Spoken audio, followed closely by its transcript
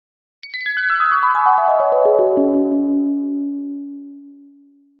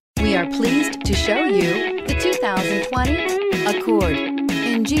to show you the 2020 Accord.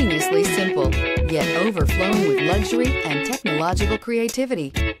 Ingeniously simple, yet overflowing with luxury and technological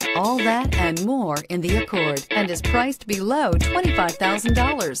creativity. All that and more in the Accord, and is priced below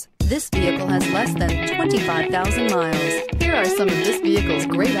 $25,000. This vehicle has less than 25,000 miles. Here are some of this vehicle's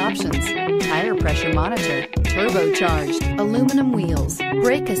great options: tire pressure monitor, turbocharged, aluminum wheels,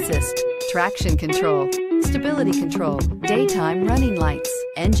 brake assist, traction control, stability control, daytime running lights,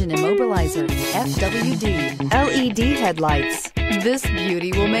 engine immobilizer, FWD, LED headlights. This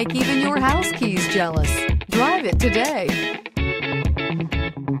beauty will make even your house keys jealous. Drive it today.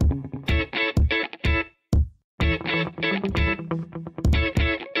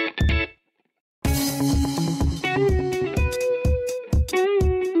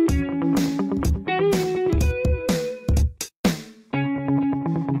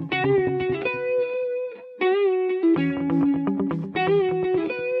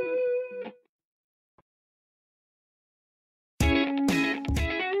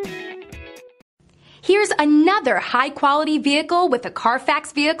 Here's another high-quality vehicle with a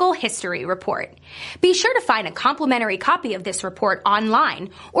Carfax Vehicle History Report. Be sure to find a complimentary copy of this report online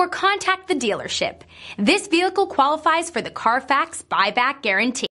or contact the dealership. This vehicle qualifies for the Carfax Buyback Guarantee.